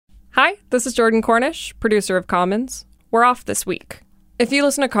Hi, this is Jordan Cornish, producer of Commons. We're off this week. If you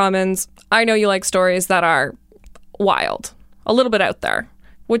listen to Commons, I know you like stories that are wild, a little bit out there,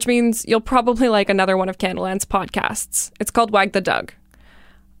 which means you'll probably like another one of Canadaland's podcasts. It's called Wag the Dug.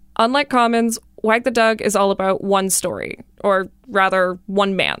 Unlike Commons, Wag the Dug is all about one story, or rather,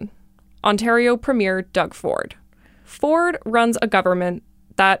 one man. Ontario Premier Doug Ford. Ford runs a government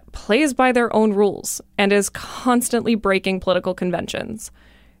that plays by their own rules and is constantly breaking political conventions.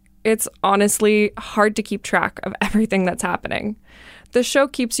 It's honestly hard to keep track of everything that's happening. The show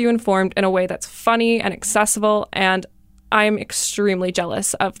keeps you informed in a way that's funny and accessible, and I'm extremely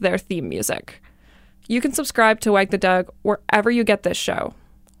jealous of their theme music. You can subscribe to Wag the Dug wherever you get this show.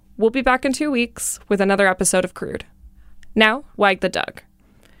 We'll be back in 2 weeks with another episode of Crude. Now, Wag the Dug.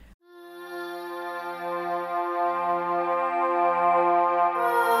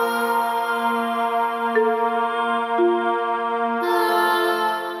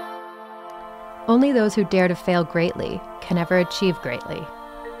 Only those who dare to fail greatly can ever achieve greatly.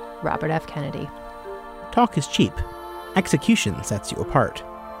 Robert F. Kennedy. Talk is cheap. Execution sets you apart.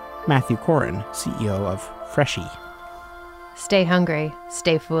 Matthew Corin, CEO of Freshii. Stay hungry,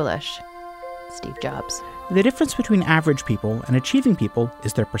 stay foolish. Steve Jobs. The difference between average people and achieving people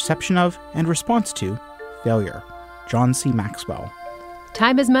is their perception of and response to failure. John C. Maxwell.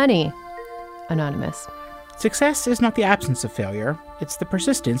 Time is money. Anonymous. Success is not the absence of failure, it's the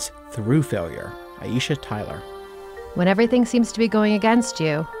persistence through failure. Aisha Tyler. When everything seems to be going against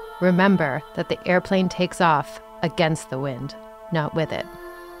you, remember that the airplane takes off against the wind, not with it.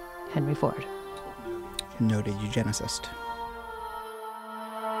 Henry Ford. Noted eugenicist.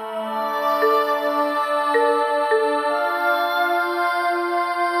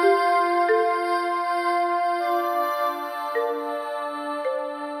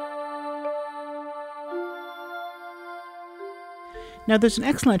 Now, there's an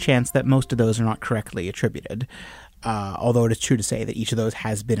excellent chance that most of those are not correctly attributed, although it is true to say that each of those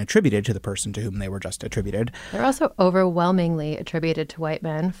has been attributed to the person to whom they were just attributed. They're also overwhelmingly attributed to white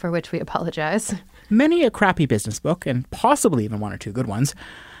men, for which we apologize. Many a crappy business book, and possibly even one or two good ones,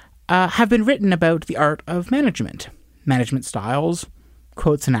 have been written about the art of management. Management styles,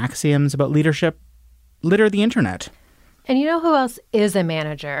 quotes and axioms about leadership litter the internet. And you know who else is a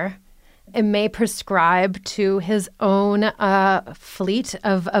manager? It may prescribe to his own fleet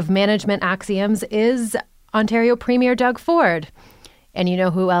of management axioms is Ontario Premier Doug Ford. And you know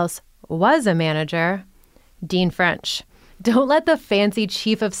who else was a manager? Dean French. Don't let the fancy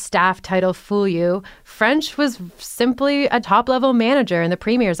chief of staff title fool you. French was simply a top-level manager in the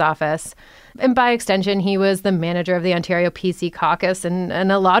Premier's office. And by extension, he was the manager of the Ontario PC caucus and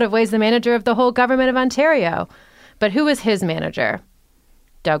in a lot of ways the manager of the whole government of Ontario. But who was his manager?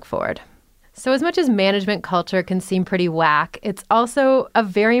 Doug Ford. So as much as management culture can seem pretty whack, it's also a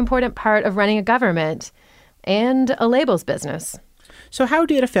very important part of running a government and a labels business. So how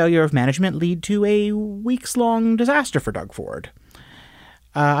did a failure of management lead to a weeks-long disaster for Doug Ford?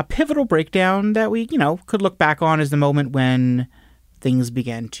 A pivotal breakdown that we, could look back on as the moment when things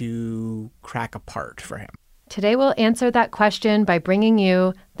began to crack apart for him. Today we'll answer that question by bringing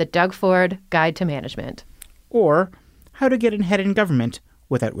you the Doug Ford Guide to Management. Or how to get ahead in government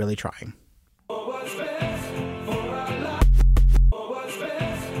without really trying.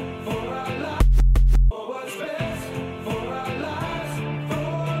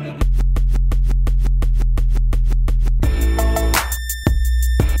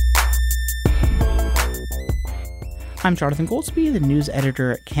 I'm Jonathan Goldsby, the news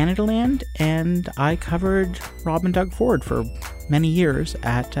editor at Canadaland, and I covered Rob and Doug Ford for many years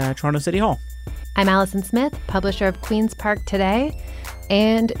at Toronto City Hall. I'm Allison Smith, publisher of Queen's Park Today,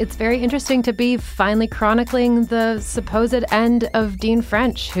 and it's very interesting to be finally chronicling the supposed end of Dean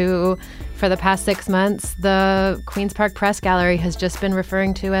French, who, for the past 6 months, the Queen's Park Press Gallery has just been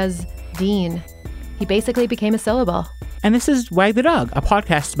referring to as Dean. He basically became a syllable. And this is Wag the Dug, a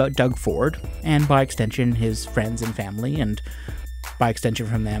podcast about Doug Ford, and by extension, his friends and family, and by extension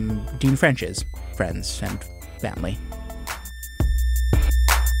from them, Dean French's friends and family.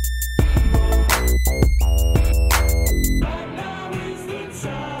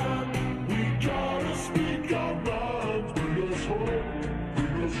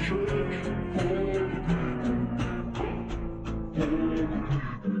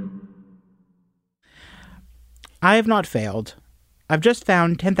 I have not failed. I've just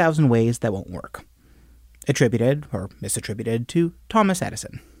found 10,000 ways that won't work. Attributed, or misattributed, to Thomas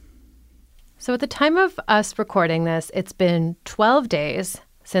Edison. So at the time of us recording this, it's been 12 days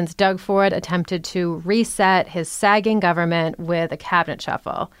since Doug Ford attempted to reset his sagging government with a cabinet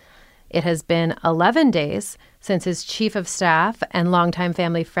shuffle. It has been 11 days since his chief of staff and longtime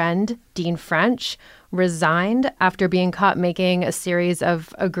family friend, Dean French, resigned after being caught making a series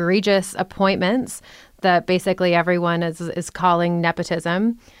of egregious appointments that basically everyone is calling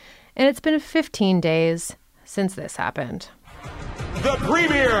nepotism. And it's been 15 days since this happened. The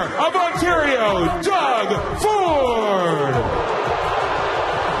Premier of Ontario, Doug Ford!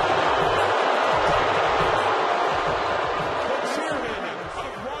 The Chairman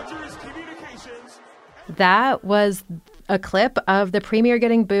of Rogers Communications. That was a clip of the Premier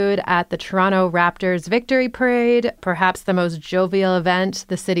getting booed at the Toronto Raptors victory parade, perhaps the most jovial event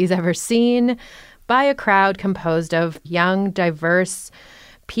the city's ever seen, by a crowd composed of young, diverse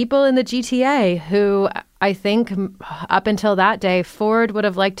people in the GTA who I think up until that day, Ford would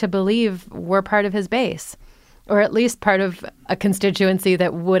have liked to believe were part of his base, or at least part of a constituency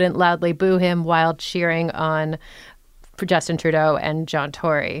that wouldn't loudly boo him while cheering on Justin Trudeau and John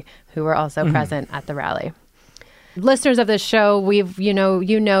Tory, who were also present at the rally. Listeners of this show, we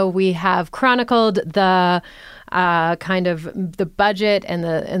have chronicled the kind of the budget and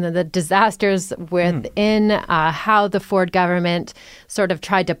the disasters within how the Ford government sort of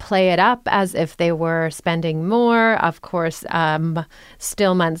tried to play it up as if they were spending more. Of course,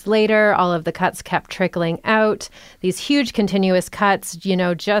 still months later, all of the cuts kept trickling out. These huge continuous cuts,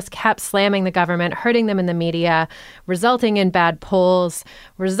 just kept slamming the government, hurting them in the media, resulting in bad polls,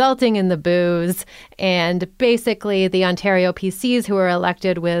 resulting in the boos, and basically the Ontario PCs who were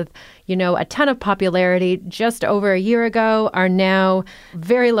elected with a ton of popularity just over a year ago are now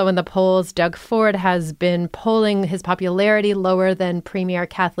very low in the polls. Doug Ford has been polling his popularity lower than Premier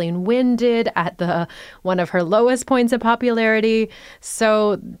Kathleen Wynne did at one of her lowest points of popularity.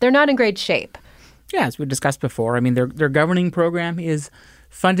 So they're not in great shape. Yeah, as we discussed before, I mean, their governing program is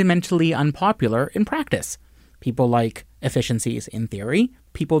fundamentally unpopular in practice. People like efficiencies in theory.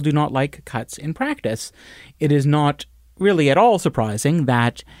 People do not like cuts in practice. It is not really at all surprising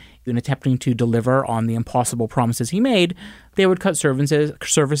that in attempting to deliver on the impossible promises he made, they would cut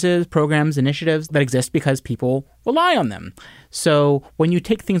services, programs, initiatives that exist because people rely on them. So when you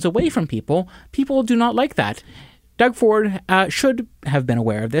take things away from people, people do not like that. Doug Ford should have been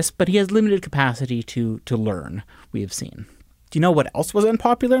aware of this, but he has limited capacity to learn, we have seen. Do you know what else was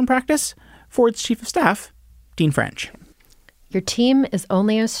unpopular in practice? Ford's chief of staff, Dean French. Your team is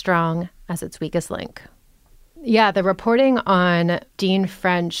only as strong as its weakest link. Yeah, the reporting on Dean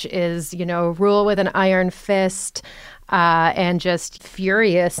French is, rule with an iron fist and just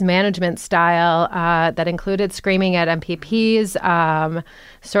furious management style that included screaming at MPPs,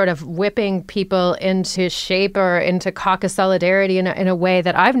 sort of whipping people into shape or into caucus solidarity in a way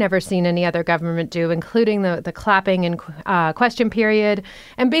that I've never seen any other government do, including the clapping and question period,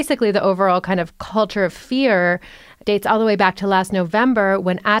 and basically the overall kind of culture of fear dates all the way back to last November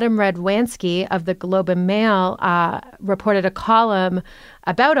when Adam Radwanski of the Globe and Mail reported a column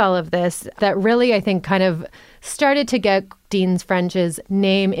about all of this that really, I think, kind of started to get Dean French's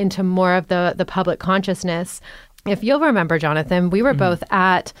name into more of the public consciousness. If you'll remember, Jonathan, we were both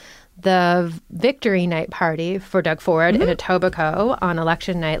at the victory night party for Doug Ford in Etobicoke on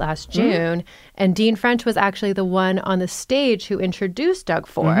election night last June. And Dean French was actually the one on the stage who introduced Doug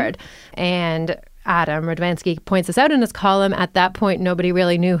Ford. And Adam Radwanski points this out in his column. At that point, nobody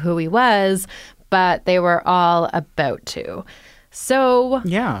really knew who he was, but they were all about to. So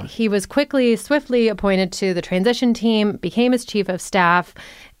he was swiftly appointed to the transition team, became his chief of staff,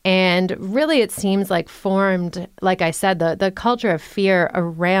 and really it seems like formed, like I said, the culture of fear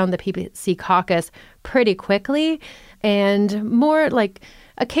around the PPC caucus pretty quickly, and more like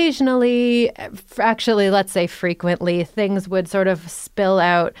occasionally, actually, let's say frequently, things would sort of spill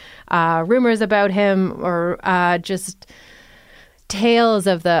out rumors about him or just tales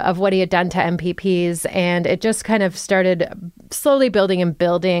of what he had done to MPPs. And it just kind of started slowly building and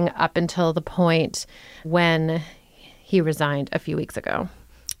building up until the point when he resigned a few weeks ago.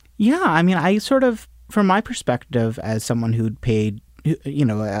 Yeah, I mean, I sort of, from my perspective as someone who'd paid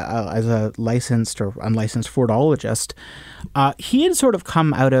as a licensed or unlicensed Fordologist, he had sort of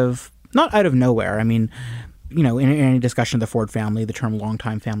come not out of nowhere. I mean, in any discussion of the Ford family, the term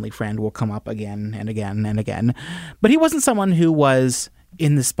longtime family friend will come up again and again and again. But he wasn't someone who was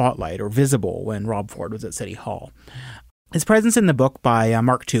in the spotlight or visible when Rob Ford was at City Hall. His presence in the book by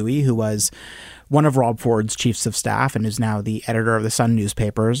Mark Toohey, who was one of Rob Ford's chiefs of staff and is now the editor of the Sun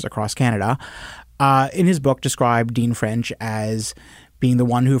newspapers across Canada, in his book described Dean French as being the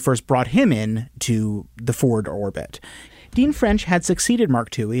one who first brought him in to the Ford orbit. Dean French had succeeded Mark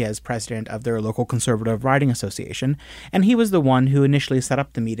Toohey as president of their local Conservative Riding Association, and he was the one who initially set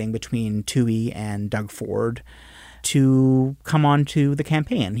up the meeting between Toohey and Doug Ford to come on to the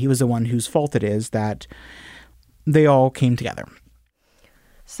campaign. He was the one whose fault it is that they all came together.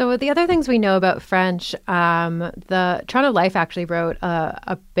 So the other things we know about French, the Toronto Life actually wrote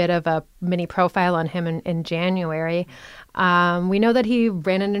a bit of a mini profile on him in January. We know that he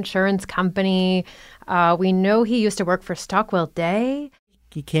ran an insurance company. We know he used to work for Stockwell Day.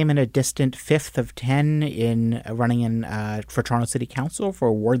 He came in a distant 5th of 10 in running for Toronto City Council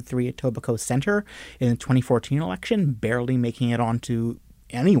for Ward 3 at Etobicoke Centre in the 2014 election, barely making it onto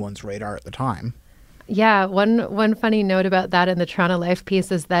anyone's radar at the time. Yeah, one funny note about that in the Toronto Life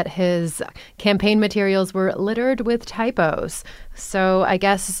piece is that his campaign materials were littered with typos. So I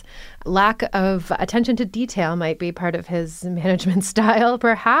guess lack of attention to detail might be part of his management style,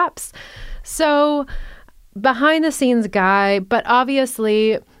 perhaps. So behind the scenes guy, but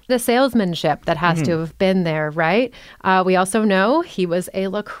obviously the salesmanship that has to have been there, right? We also know he was a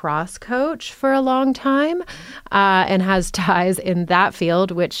lacrosse coach for a long time and has ties in that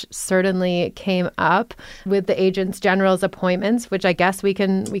field, which certainly came up with the Agents General's appointments, which I guess we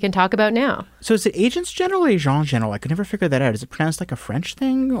can talk about now. So is it Agents General or Agent General? I could never figure that out. Is it pronounced like a French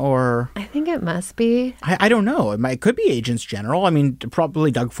thing or? I think it must be. I don't know. It could be Agents General. I mean,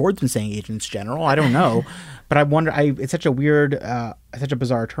 probably Doug Ford's been saying Agents General. I don't know. But I wonder, it's such a weird, such a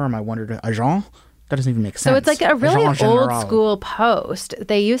bizarre term. I wondered, agent? That doesn't even make sense. So it's like a really Agent old General. school post.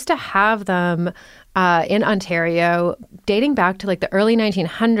 They used to have them in Ontario dating back to like the early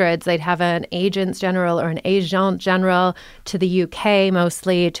 1900s. They'd have an Agents General or an Agent General to the UK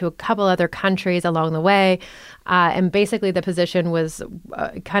mostly, to a couple other countries along the way. And basically the position was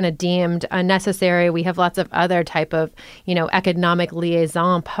kind of deemed unnecessary. We have lots of other type of, economic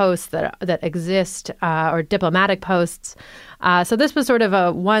liaison posts that exist or diplomatic posts. So this was sort of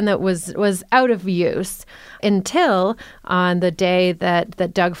a one that was out of use until on the day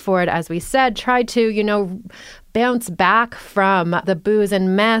that Doug Ford, as we said, tried to, bounce back from the booze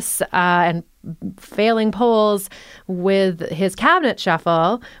and mess and failing polls with his cabinet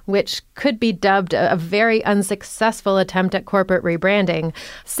shuffle, which could be dubbed a very unsuccessful attempt at corporate rebranding.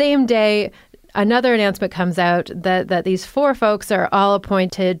 Same day, another announcement comes out that these 4 folks are all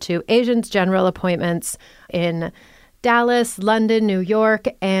appointed to Agents General appointments in Dallas, London, New York,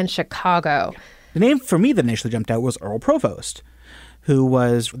 and Chicago. The name for me that initially jumped out was Earl Provost, who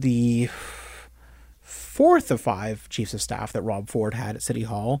was the 4th of 5 chiefs of staff that Rob Ford had at City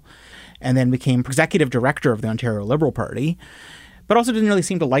Hall, and then became executive director of the Ontario Liberal Party, but also didn't really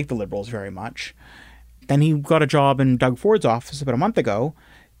seem to like the Liberals very much. Then he got a job in Doug Ford's office about a month ago,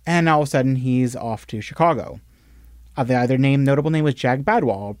 and all of a sudden he's off to Chicago. The other notable name was Jag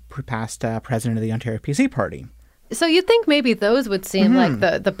Badwal, past president of the Ontario PC Party. So you'd think maybe those would seem like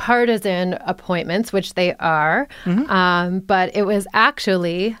the partisan appointments, which they are, but it was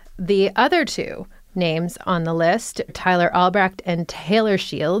actually the other 2 names on the list, Tyler Albrecht and Taylor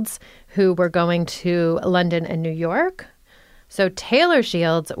Shields, who were going to London and New York. So Taylor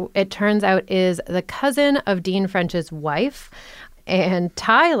Shields, it turns out, is the cousin of Dean French's wife, and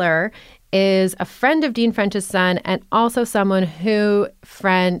Tyler is a friend of Dean French's son and also someone who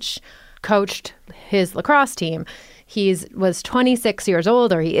French coached his lacrosse team. He was 26 years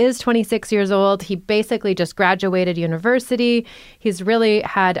old, or he is 26 years old. He basically just graduated university. He's really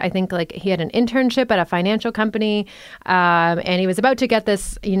had, I think, he had an internship at a financial company, and he was about to get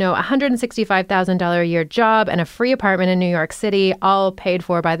this, $165,000 a year job and a free apartment in New York City, all paid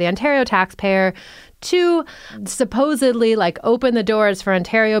for by the Ontario taxpayer, to supposedly open the doors for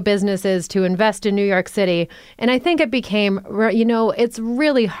Ontario businesses to invest in New York City. And I think it became, it's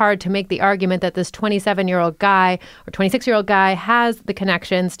really hard to make the argument that this 27-year-old guy or 26-year-old guy has the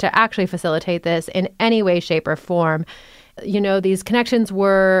connections to actually facilitate this in any way, shape, or form. These connections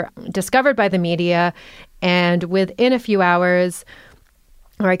were discovered by the media, and within a few hours,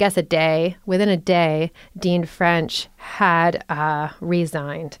 or I guess within a day, Dean French had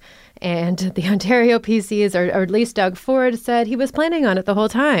resigned. And the Ontario PCs, or at least Doug Ford, said he was planning on it the whole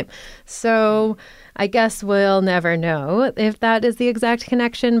time. So I guess we'll never know if that is the exact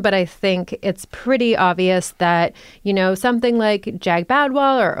connection, but I think it's pretty obvious that, something like Jag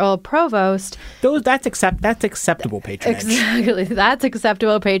Badwal or Earl Provost... That's acceptable patronage. Exactly. That's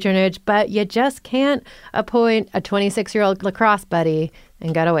acceptable patronage, but you just can't appoint a 26-year-old lacrosse buddy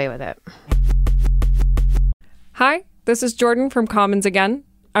and get away with it. Hi, this is Jordan from Commons again.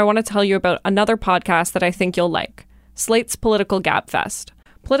 I want to tell you about another podcast that I think you'll like, Slate's Political Gabfest.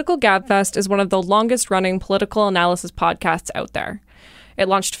 Political Gabfest is one of the longest-running political analysis podcasts out there. It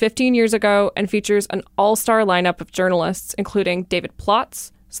launched 15 years ago and features an all-star lineup of journalists, including David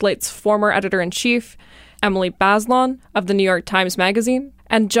Plotz, Slate's former editor-in-chief, Emily Bazelon of the New York Times Magazine,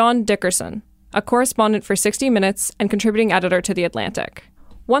 and John Dickerson, a correspondent for 60 Minutes and contributing editor to The Atlantic.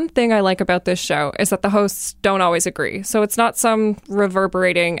 One thing I like about this show is that the hosts don't always agree, so it's not some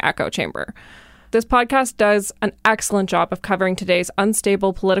reverberating echo chamber. This podcast does an excellent job of covering today's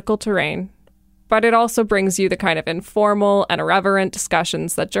unstable political terrain, but it also brings you the kind of informal and irreverent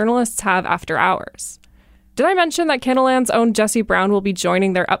discussions that journalists have after hours. Did I mention that Canadaland's own Jesse Brown will be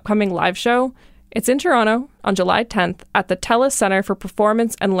joining their upcoming live show? It's in Toronto on July 10th at the TELUS Centre for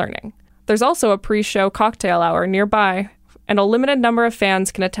Performance and Learning. There's also a pre-show cocktail hour nearby, and a limited number of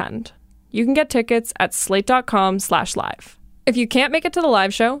fans can attend. You can get tickets at slate.com/live. If you can't make it to the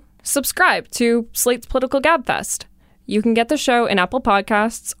live show, subscribe to Slate's Political Gabfest. You can get the show in Apple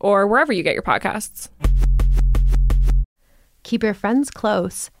Podcasts or wherever you get your podcasts. Keep your friends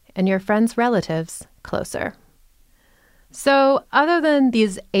close and your friends' relatives closer. So other than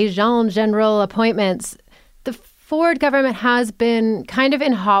these agent general appointments, the Ford government has been kind of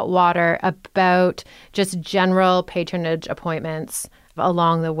in hot water about just general patronage appointments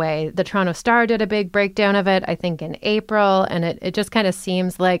along the way. The Toronto Star did a big breakdown of it, I think, in April, and it just kind of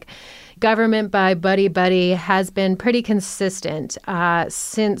seems like government by buddy has been pretty consistent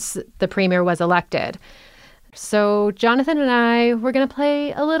since the premier was elected. So Jonathan and I, we're going to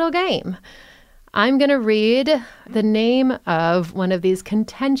play a little game. I'm going to read the name of one of these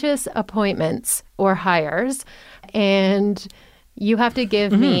contentious appointments or hires, and you have to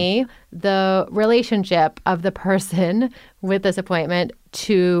give me the relationship of the person with this appointment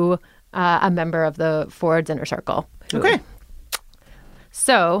to a member of the Ford's inner circle. Okay.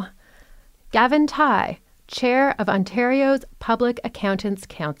 So, Gavin Tighe, chair of Ontario's Public Accountants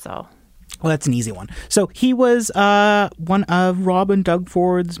Council. Well, that's an easy one. So he was one of Rob and Doug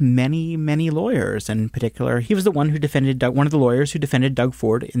Ford's many, many lawyers. In particular, he was the one who defended one of the lawyers who defended Doug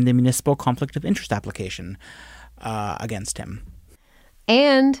Ford in the municipal conflict of interest application against him.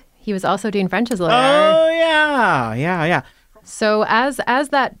 And he was also Dean French's lawyer. Oh, yeah. So as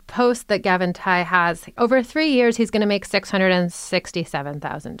that post that Gavin Tighe has, over 3 years, he's going to make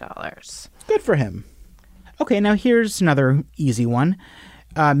 $667,000. Good for him. Okay, now here's another easy one.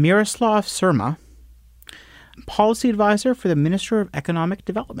 Miroslav Surma, policy advisor for the Minister of Economic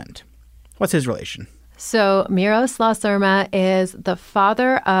Development. What's his relation? So Miroslav Surma is the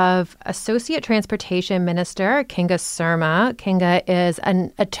father of Associate Transportation Minister Kinga Surma. Kinga is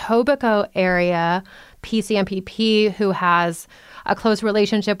an Etobicoke area PCMPP who has a close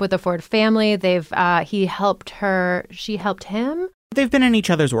relationship with the Ford family. He helped her. She helped him. They've been in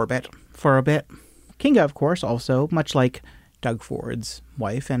each other's orbit for a bit. Kinga, of course, also, much like Doug Ford's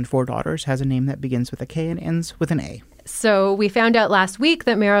wife and 4 daughters, has a name that begins with a K and ends with an A. So we found out last week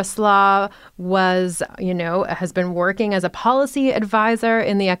that Miroslav has been working as a policy advisor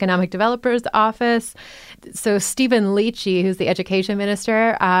in the Economic Developers Office. So Stephen Leachy, who's the education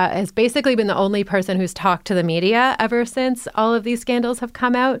minister, has basically been the only person who's talked to the media ever since all of these scandals have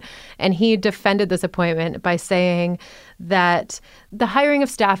come out. And he defended this appointment by saying that the hiring of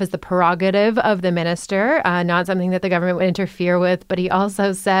staff is the prerogative of the minister, not something that the government would interfere with. But he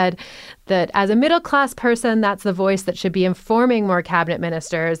also said that as a middle-class person, that's the voice that should be informing more cabinet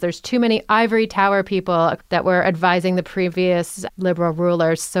ministers. There's too many ivory tower people that were advising the previous Liberal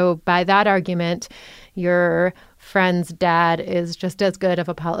rulers. So by that argument, your friend's dad is just as good of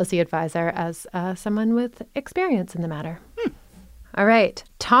a policy advisor as someone with experience in the matter. All right.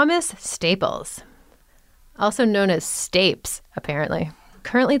 Thomas Staples, also known as Stapes, apparently.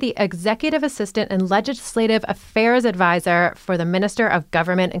 Currently the executive assistant and legislative affairs advisor for the Minister of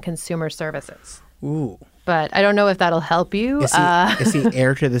Government and Consumer Services. Ooh. But I don't know if that'll help you. Is he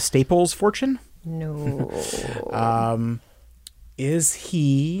heir to the Staples fortune? No. Is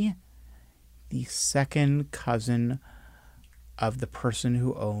he the second cousin of the person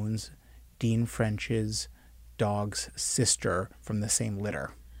who owns Dean French's dog's sister from the same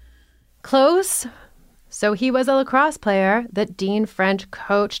litter? Close. So he was a lacrosse player that Dean French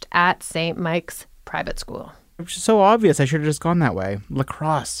coached at St. Mike's private school. Which is so obvious. I should have just gone that way.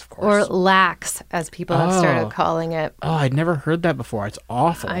 Lacrosse, of course. Or lax, as people have started calling it. Oh, I'd never heard that before. It's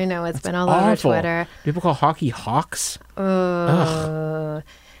awful. I know. It's been all awful. over Twitter. People call hockey hawks.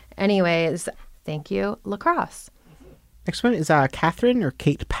 Anyways, thank you, lacrosse. Next one is Catherine or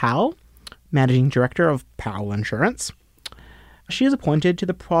Kate Powell, Managing Director of Powell Insurance. She is appointed to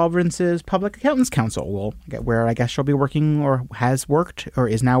the province's Public Accountants Council, where I guess she'll be working or has worked or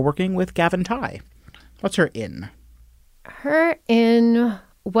is now working with Gavin Tighe. What's her in? Her in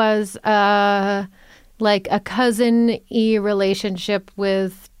was like a cousin-y relationship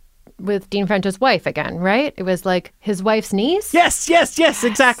with Dean French's wife again, right? It was like his wife's niece? Yes,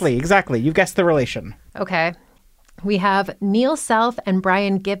 exactly. You've guessed the relation. Okay. We have Neil Self and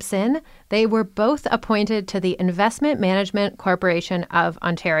Brian Gibson. They were both appointed to the Investment Management Corporation of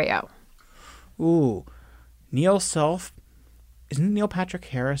Ontario. Ooh, Neil Self. Isn't Neil Patrick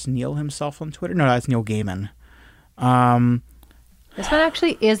Harris Neil himself on Twitter? No, that's Neil Gaiman. This one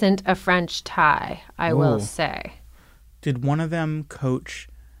actually isn't a French tie, I will say. Did one of them coach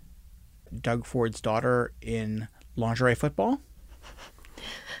Doug Ford's daughter in lingerie football?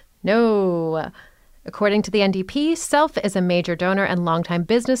 No. According to the NDP, Self is a major donor and longtime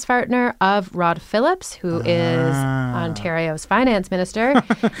business partner of Rod Phillips, who is Ontario's finance minister.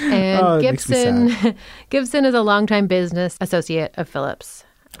 And Gibson is a longtime business associate of Phillips.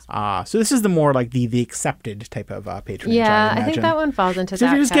 So this is the more like the accepted type of patronage. Yeah, I think that one falls into so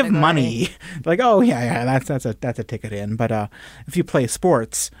that. If you just category. give money, like, oh yeah, that's a ticket in. But if you play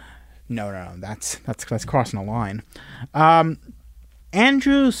sports, no, that's crossing a line.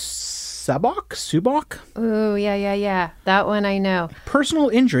 Andrew Subok? Ooh, yeah. That one I know. Personal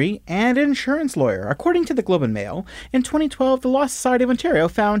injury and insurance lawyer. According to the Globe and Mail, in 2012, the Law Society of Ontario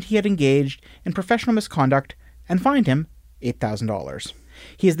found he had engaged in professional misconduct and fined him $8,000.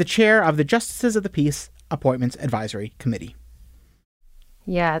 He is the chair of the Justices of the Peace Appointments Advisory Committee.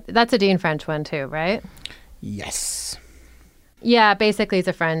 Yeah, that's a Dean French one too, right? Yes. Yeah, basically he's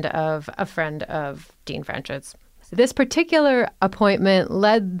a friend of Dean French's. This particular appointment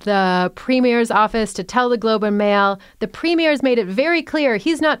led the Premier's office to tell the Globe and Mail the Premier's made it very clear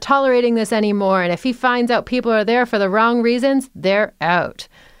he's not tolerating this anymore, and if he finds out people are there for the wrong reasons, they're out.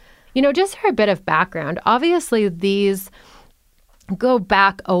 Just for a bit of background, obviously these go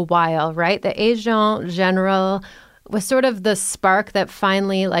back a while, right? The Agent General was sort of the spark that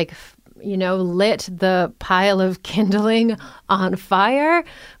finally, lit the pile of kindling on fire.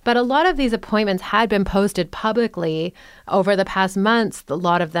 But a lot of these appointments had been posted publicly over the past months. A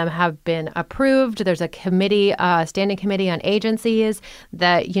lot of them have been approved. There's a committee, standing committee on agencies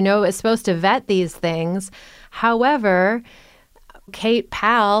that, is supposed to vet these things. However, Kate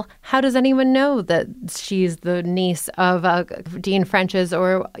Powell, how does anyone know that she's the niece of Dean French's?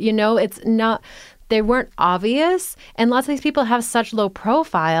 Or, it's not... They weren't obvious, and lots of these people have such low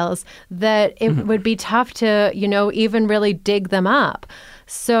profiles that it would be tough to, even really dig them up.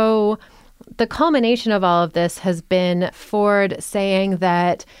 So the culmination of all of this has been Ford saying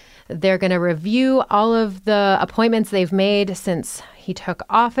that they're going to review all of the appointments they've made since he took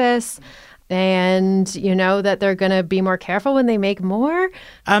office. And, that they're going to be more careful when they make more.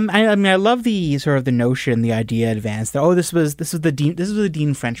 I love the sort of the notion, the idea advanced that, this was the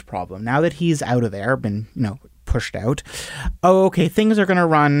Dean French problem. Now that he's out of there, been, pushed out. Oh, okay, things are going to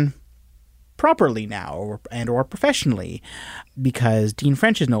run properly now or professionally because Dean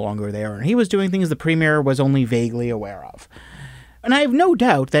French is no longer there. And he was doing things the Premier was only vaguely aware of. And I have no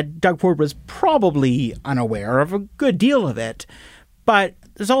doubt that Doug Ford was probably unaware of a good deal of it. But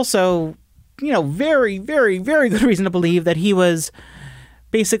there's also... very, very, very good reason to believe that he was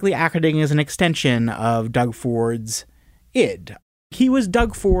basically acting as an extension of Doug Ford's id. He was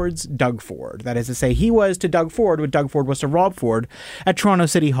Doug Ford's Doug Ford. That is to say, he was to Doug Ford what Doug Ford was to Rob Ford at Toronto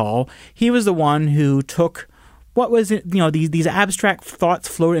City Hall. He was the one who took what was, these abstract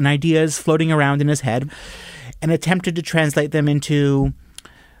thoughts and ideas floating around in his head and attempted to translate them into...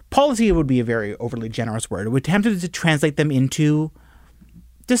 Policy would be a very overly generous word. It attempted to translate them into...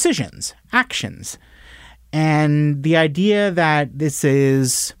 decisions, actions. And the idea that this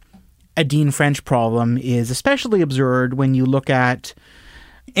is a Dean French problem is especially absurd when you look at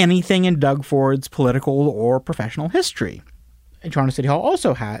anything in Doug Ford's political or professional history. Toronto City Hall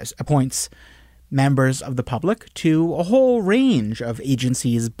also appoints members of the public to a whole range of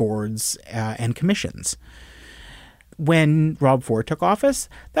agencies, boards, and commissions. When Rob Ford took office,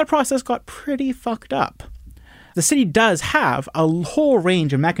 that process got pretty fucked up. The city does have a whole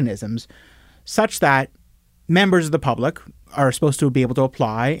range of mechanisms such that members of the public are supposed to be able to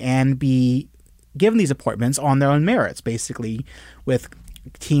apply and be given these appointments on their own merits, basically with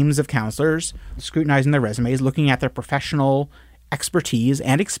teams of counselors scrutinizing their resumes, looking at their professional expertise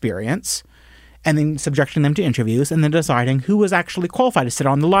and experience, and then subjecting them to interviews, and then deciding who was actually qualified to sit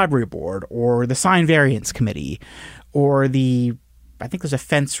on the library board or the sign variance committee or I think there's a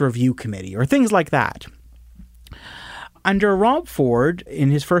fence review committee or things like that. Under Rob Ford,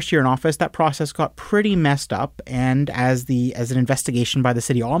 in his first year in office, that process got pretty messed up, and as an investigation by the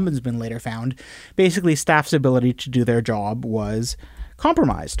city ombudsman later found, basically staff's ability to do their job was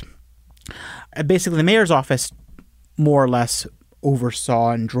compromised. Basically, the mayor's office more or less oversaw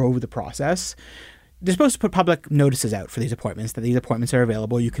and drove the process. They're supposed to put public notices out for these appointments, that these appointments are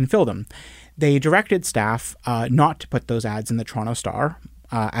available, you can fill them. They directed staff not to put those ads in the Toronto Star,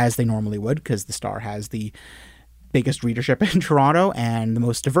 as they normally would, because the Star has the biggest readership in Toronto and the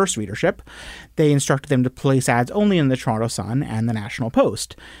most diverse readership, they instructed them to place ads only in the Toronto Sun and the National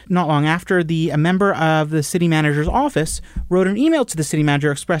Post. Not long after, a member of the city manager's office wrote an email to the city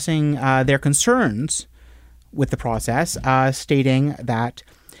manager expressing their concerns with the process, stating that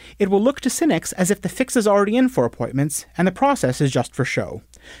it will look to cynics as if the fix is already in for appointments and the process is just for show.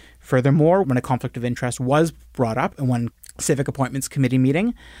 Furthermore, when a conflict of interest was brought up in one Civic Appointments Committee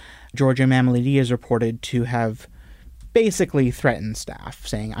meeting, Georgia Mammoliti is reported to have basically threatened staff,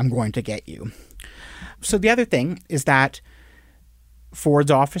 saying, "I'm going to get you." So the other thing is that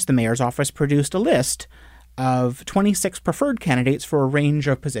Ford's office, the mayor's office, produced a list of 26 preferred candidates for a range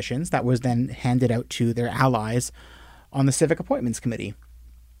of positions that was then handed out to their allies on the Civic Appointments Committee,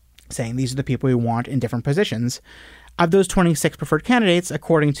 saying these are the people we want in different positions. Of those 26 preferred candidates,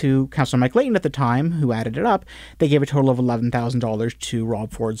 according to Councillor Mike Layton at the time, who added it up, they gave a total of $11,000 to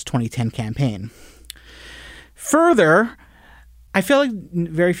Rob Ford's 2010 campaign. Further, I feel like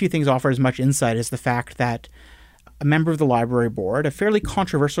very few things offer as much insight as the fact that a member of the library board, a fairly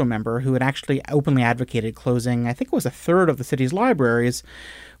controversial member who had actually openly advocated closing, I think it was a third of the city's libraries,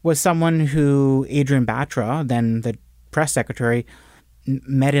 was someone who Adrian Batra, then the press secretary,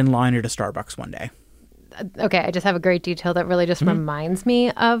 met in line at a Starbucks one day. Okay, I just have a great detail that really just reminds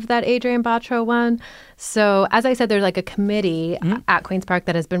me of that Adrian Batra one. So, as I said, there's like a committee at Queen's Park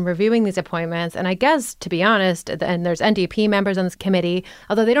that has been reviewing these appointments. And I guess, to be honest, and there's NDP members on this committee,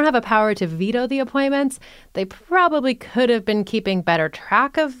 although they don't have a power to veto the appointments, they probably could have been keeping better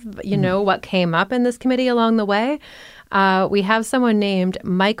track of, what came up in this committee along the way. We have someone named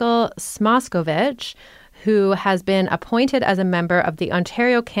Michael Smoskovich, who has been appointed as a member of the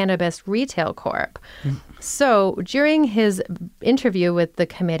Ontario Cannabis Retail Corp. So during his interview with the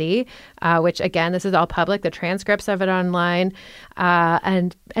committee, which again, this is all public, the transcripts of it online,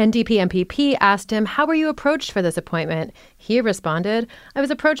 and NDP MPP asked him, "How were you approached for this appointment?" He responded, "I was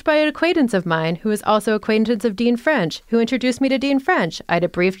approached by an acquaintance of mine who is also acquaintance of Dean French, who introduced me to Dean French. I had a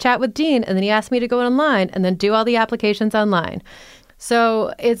brief chat with Dean, and then he asked me to go online and then do all the applications online."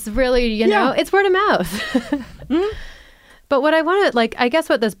 So it's really, it's word of mouth. But what I want to, I guess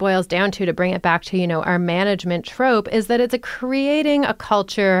what this boils down to bring it back to, our management trope is that it's creating a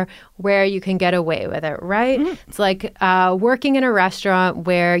culture where you can get away with it, right? It's like working in a restaurant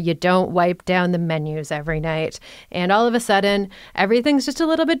where you don't wipe down the menus every night. And all of a sudden, everything's just a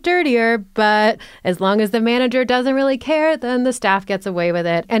little bit dirtier. But as long as the manager doesn't really care, then the staff gets away with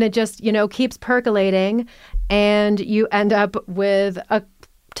it. And it just, keeps percolating. And you end up with a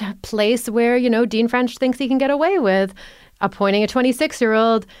place where, Dean French thinks he can get away with appointing a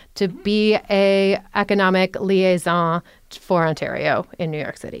 26-year-old to be a economic liaison for Ontario in New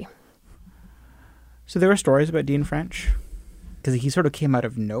York City. So there were stories about Dean French because he sort of came out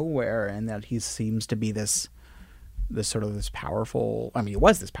of nowhere, and that he seems to be this powerful. I mean, he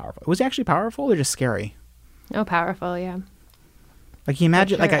was this powerful. Was he actually powerful or just scary? Oh, powerful, yeah. Like, you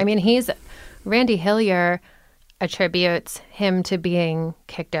imagine, sure. Randy Hillier attributes him to being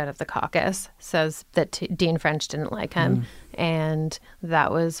kicked out of the caucus, says that Dean French didn't like him. And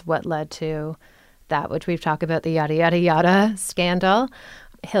that was what led to that, which we've talked about, the yada, yada, yada scandal.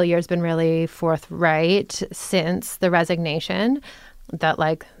 Hillier's been really forthright since the resignation that,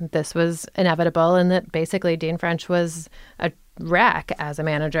 this was inevitable and that basically Dean French was a wreck as a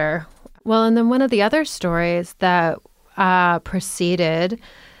manager. Well, and then one of the other stories that preceded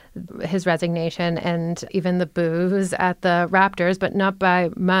his resignation and even the boos at the Raptors, but not by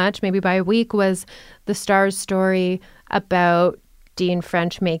much, maybe by a week, was the Star's story about Dean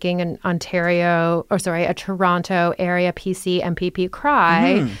French making a Toronto area PC MPP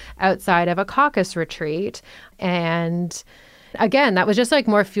cry outside of a caucus retreat. And again, that was just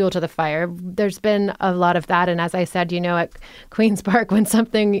more fuel to the fire. There's been a lot of that. And as I said, at Queen's Park, when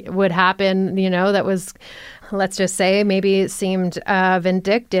something would happen, that was, let's just say, maybe seemed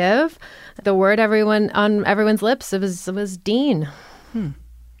vindictive, the word on everyone's lips was Dean.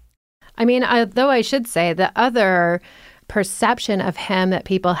 I mean, though I should say the other perception of him that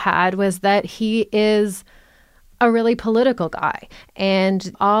people had was that he is a really political guy.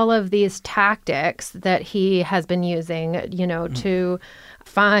 And all of these tactics that he has been using, to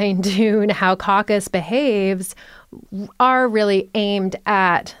fine-tune how caucus behaves are really aimed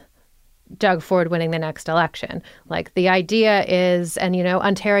at Doug Ford winning the next election. The idea is, and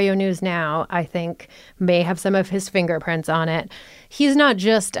Ontario News Now, I think, may have some of his fingerprints on it. He's not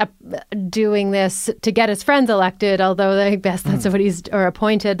just doing this to get his friends elected, although I guess that's what or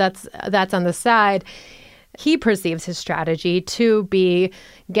appointed. That's on the side. He perceives his strategy to be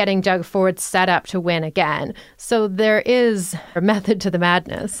getting Doug Ford set up to win again. So there is a method to the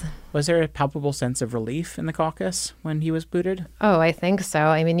madness. Was there a palpable sense of relief in the caucus when he was booted? Oh, I think so.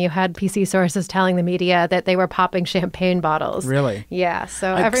 I mean, you had PC sources telling the media that they were popping champagne bottles. Really? Yeah.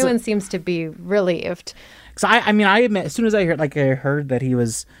 So everyone seems to be relieved. Because I admit, as soon as I heard that he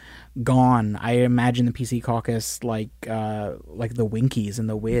was gone, I imagine the PC caucus like the Winkies and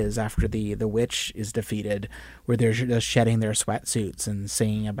the Wiz after the Witch is defeated, where they're just shedding their sweatsuits and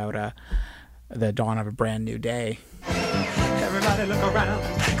singing about the dawn of a brand new day. Everybody look around,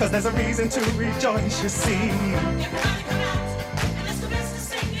 because there's a reason to rejoice, you see.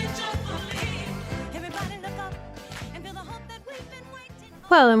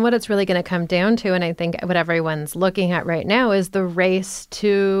 Well, and what it's really going to come down to, and I think what everyone's looking at right now, is the race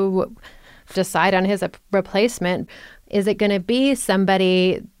to decide on his replacement. Is it going to be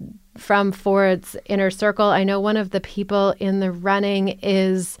somebody from Ford's inner circle? I know one of the people in the running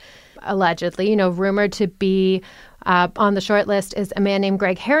is allegedly, rumored to be on the short list is a man named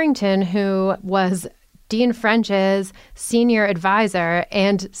Greg Harrington, who was Dean French's senior advisor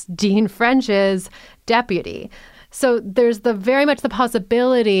and Dean French's deputy. So there's very much the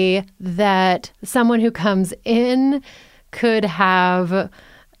possibility that someone who comes in could have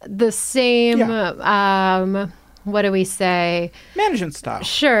the same, what do we say? Management style.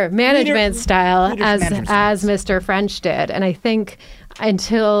 Sure, management style as management Mr. French did. And I think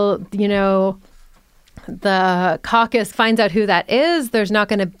until, the caucus finds out who that is, there's not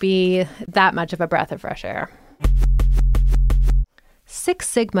going to be that much of a breath of fresh air. Six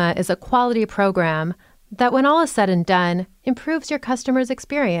Sigma is a quality program that, when all is said and done, improves your customer's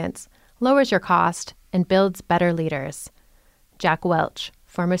experience, lowers your cost, and builds better leaders. Jack Welch,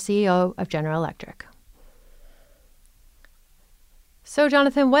 former CEO of General Electric. So,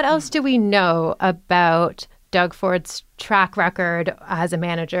 Jonathan, what else do we know about Doug Ford's track record as a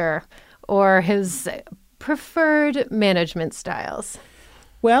manager or his preferred management styles?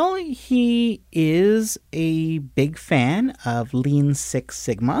 Well, he is a big fan of Lean Six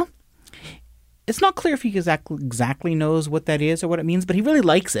Sigma. It's not clear if he exactly knows what that is or what it means, but he really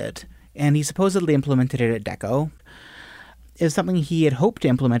likes it, and he supposedly implemented it at DECO. It's something he had hoped to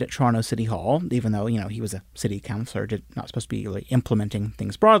implement at Toronto City Hall, even though, he was a city councillor, not supposed to be really implementing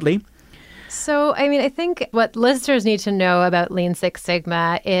things broadly. So, I think what listeners need to know about Lean Six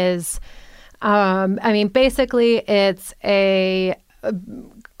Sigma is, basically it's a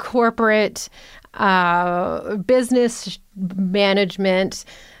corporate business management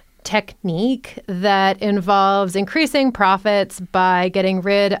technique that involves increasing profits by getting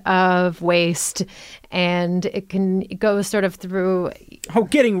rid of waste, and it goes sort of through... Oh,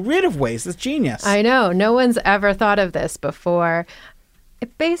 getting rid of waste. That's genius. I know. No one's ever thought of this before.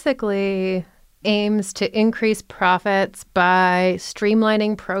 It basically aims to increase profits by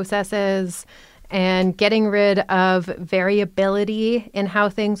streamlining processes and getting rid of variability in how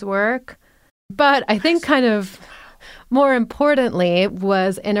things work. But I think kind of more importantly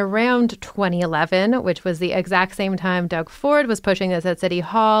was in around 2011, which was the exact same time Doug Ford was pushing this at City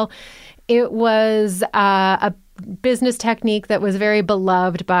Hall. It was a business technique that was very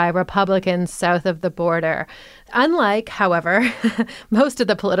beloved by Republicans south of the border. Unlike, however, most of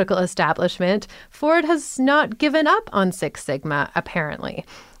the political establishment, Ford has not given up on Six Sigma, apparently.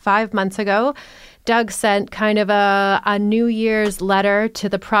 5 months ago, Doug sent kind of a New Year's letter to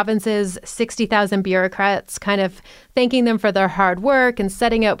the province's 60,000 bureaucrats, kind of thanking them for their hard work and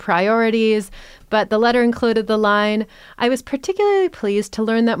setting out priorities. But the letter included the line, "I was particularly pleased to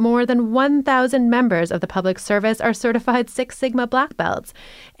learn that more than 1,000 members of the public service are certified Six Sigma black belts,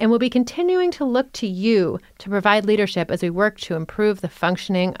 and will be continuing to look to you to provide leadership as we work to improve the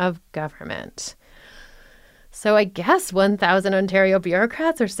functioning of government." So I guess 1,000 Ontario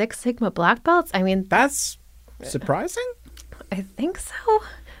bureaucrats are Six Sigma black belts. That's surprising. I think so.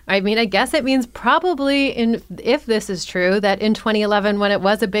 I guess it means probably, if this is true, that in 2011, when it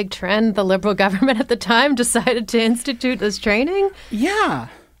was a big trend, the Liberal government at the time decided to institute this training. Yeah.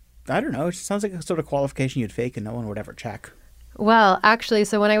 I don't know. It sounds like a sort of qualification you'd fake and no one would ever check. Well, actually,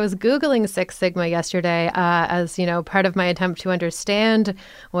 so when I was Googling Six Sigma yesterday, as, part of my attempt to understand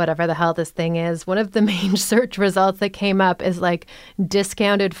whatever the hell this thing is, one of the main search results that came up is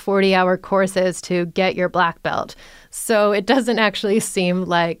discounted 40-hour courses to get your black belt. So it doesn't actually seem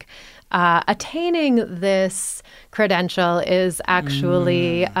like attaining this credential is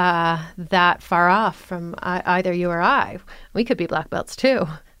actually that far off from either you or I. We could be black belts too.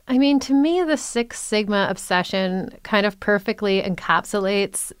 To me, the Six Sigma obsession kind of perfectly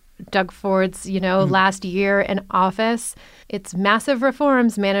encapsulates Doug Ford's, last year in office. It's massive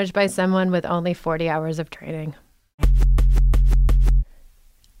reforms managed by someone with only 40 hours of training.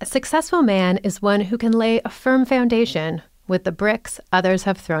 A successful man is one who can lay a firm foundation with the bricks others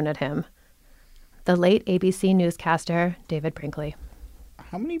have thrown at him. The late ABC newscaster, David Brinkley.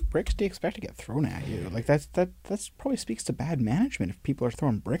 How many bricks do you expect to get thrown at you? Like that's probably speaks to bad management if people are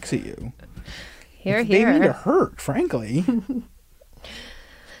throwing bricks at you. Here, They mean to hurt, frankly.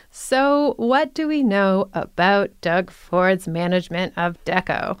 So, what do we know about Doug Ford's management of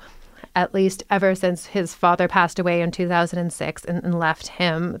Deco? At least ever since his father passed away in 2006 and left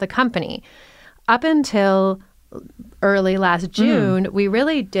him the company. Up until early last June, we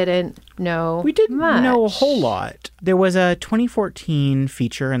really didn't know We didn't much. know a whole lot. There was a 2014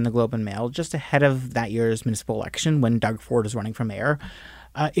 feature in the Globe and Mail just ahead of that year's municipal election when Doug Ford was running for mayor,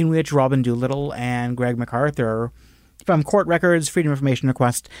 in which Robin Doolittle and Greg MacArthur, from court records, freedom of information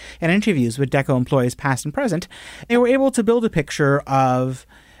requests, and interviews with Deco employees past and present, they were able to build a picture of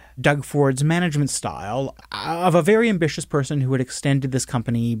Doug Ford's management style of a very ambitious person who had extended this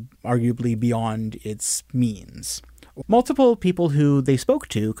company arguably beyond its means. Multiple people who they spoke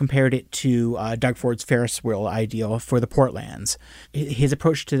to compared it to Doug Ford's Ferris wheel ideal for the Portlands. His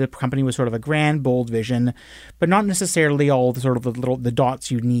approach to the company was sort of a grand, bold vision, but not necessarily all the sort of the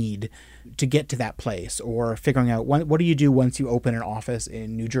dots you need to get to that place, or figuring out what do you do once you open an office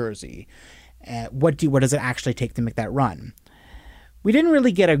in New Jersey. What does it actually take to make that run? We didn't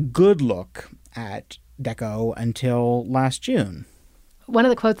really get a good look at Deco until last June. One of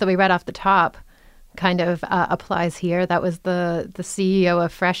the quotes that we read off the top kind of applies here. That was the CEO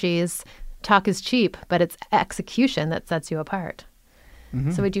of Freshies. Talk is cheap, but it's execution that sets you apart.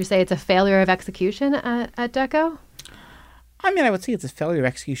 Mm-hmm. So would you say it's a failure of execution at Deco? I mean, I would say it's a failure of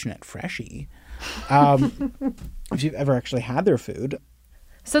execution at Freshie. If you've ever actually had their food.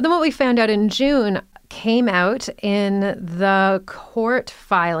 So then what we found out in June came out in the court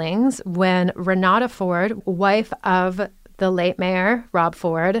filings when Renata Ford, wife of the late mayor, Rob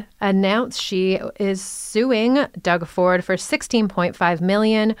Ford, announced she is suing Doug Ford for $16.5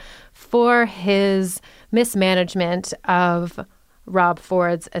 million for his mismanagement of Rob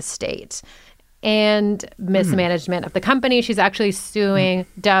Ford's estate and mismanagement of the company. She's actually suing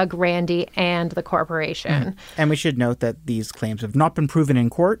Doug, Randy, and the corporation. And we should note that these claims have not been proven in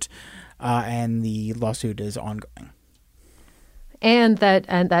court, and the lawsuit is ongoing. And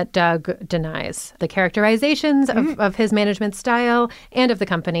that Doug denies the characterizations of his management style and of the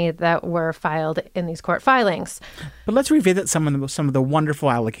company that were filed in these court filings. But let's revisit some of the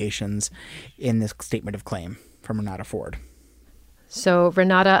wonderful allegations in this statement of claim from Renata Ford. So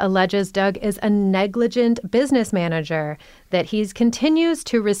Renata alleges Doug is a negligent business manager, that he continues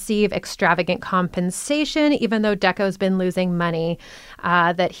to receive extravagant compensation even though Deco's been losing money,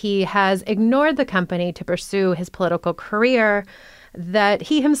 that he has ignored the company to pursue his political career, that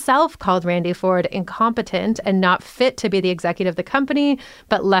he himself called Randy Ford incompetent and not fit to be the executive of the company,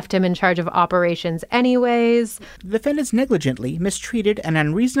 but left him in charge of operations anyways. The defendants negligently mistreated and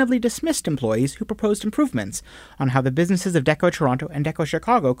unreasonably dismissed employees who proposed improvements on how the businesses of Deco Toronto and Deco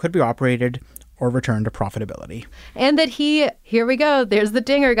Chicago could be operated or return to profitability. And that here we go, there's the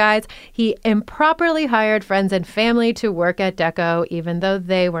dinger, guys, he improperly hired friends and family to work at Deco even though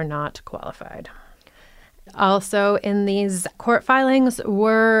they were not qualified. Also in these court filings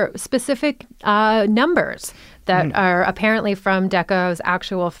were specific numbers that are apparently from Deco's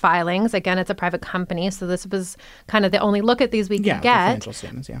actual filings. Again, it's a private company, so this was kind of the only look at these we could the get. financial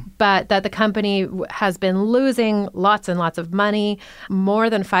statements, yeah. But that the company has been losing lots and lots of money, more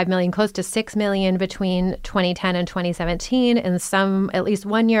than $5 million, close to $6 million between 2010 and 2017. In at least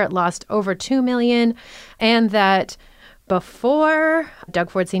 1 year, it lost over $2 million. And that before Doug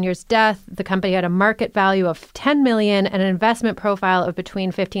Ford Sr.'s death, the company had a market value of $10 million and an investment profile of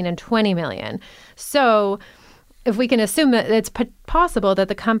between $15 and $20 million. So if we can assume that it's possible that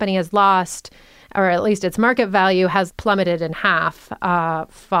the company has lost, or at least its market value has plummeted in half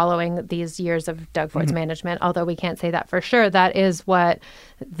following these years of Doug Ford's management, although we can't say that for sure, that is what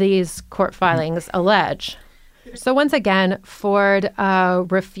these court filings allege. So once again, Ford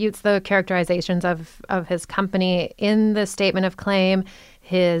refutes the characterizations of his company in the statement of claim.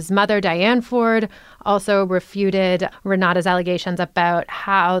 His mother, Diane Ford, also refuted Renata's allegations about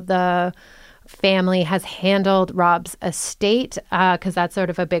how the family has handled Rob's estate, because that's sort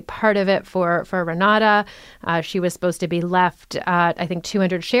of a big part of it for Renata. She was supposed to be left, I think,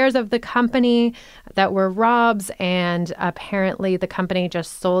 200 shares of the company that were Rob's, and apparently the company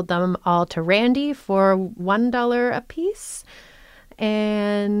just sold them all to Randy for $1 a piece.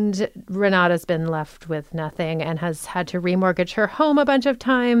 And Renata's been left with nothing and has had to remortgage her home a bunch of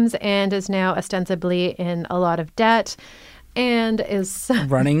times and is now ostensibly in a lot of debt. And is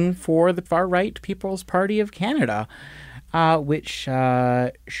running for the far-right People's Party of Canada, which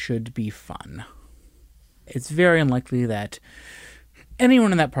should be fun. it's very unlikely that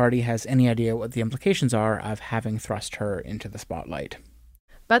anyone in that party has any idea what the implications are of having thrust her into the spotlight.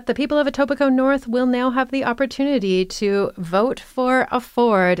 But the people of Etobicoke North will now have the opportunity to vote for a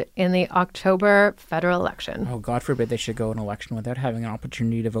Ford in the October federal election. Oh, God forbid they should go an election without having an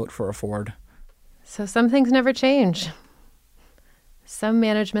opportunity to vote for a Ford. So some things never change. Some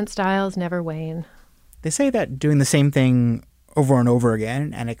management styles never wane. They say that doing the same thing over and over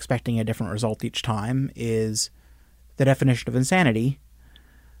again and expecting a different result each time is the definition of insanity.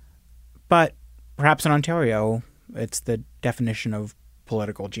 But perhaps in Ontario, it's the definition of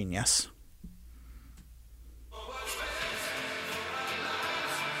political genius.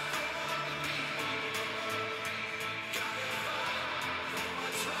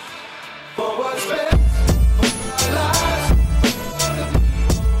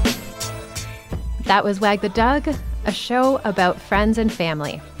 That was Wag the Dog, a show about friends and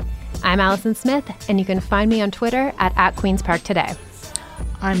family. I'm Allison Smith, and you can find me on Twitter at Queen's Park Today.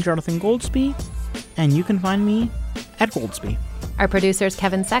 I'm Jonathan Goldsby, and you can find me at Goldsby. Our producer is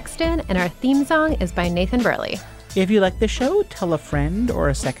Kevin Sexton, and our theme song is by Nathan Burley. If you like the show, tell a friend or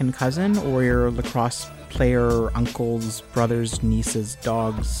a second cousin or your lacrosse player, uncle's, brother's, niece's,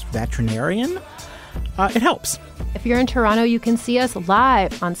 dog's veterinarian. It helps. If you're in Toronto, you can see us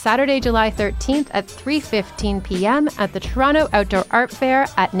live on Saturday, July 13th at 3:15 p.m. at the Toronto Outdoor Art Fair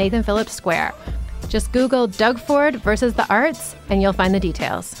at Nathan Phillips Square. Just Google Doug Ford versus the Arts, and you'll find the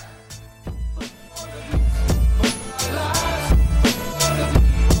details.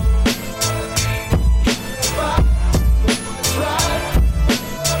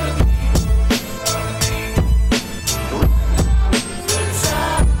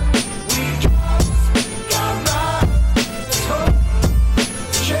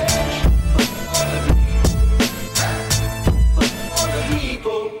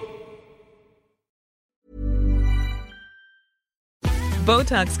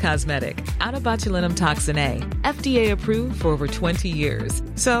 Botox Cosmetic, out of botulinum toxin A, FDA approved for over 20 years.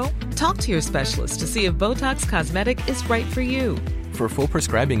 So, talk to your specialist to see if Botox Cosmetic is right for you. For full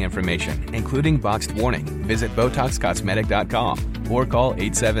prescribing information, including boxed warning, visit BotoxCosmetic.com or call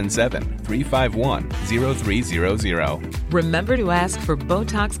 877-351-0300. Remember to ask for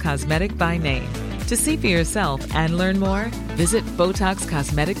Botox Cosmetic by name. To see for yourself and learn more, visit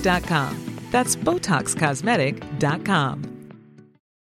BotoxCosmetic.com. That's BotoxCosmetic.com.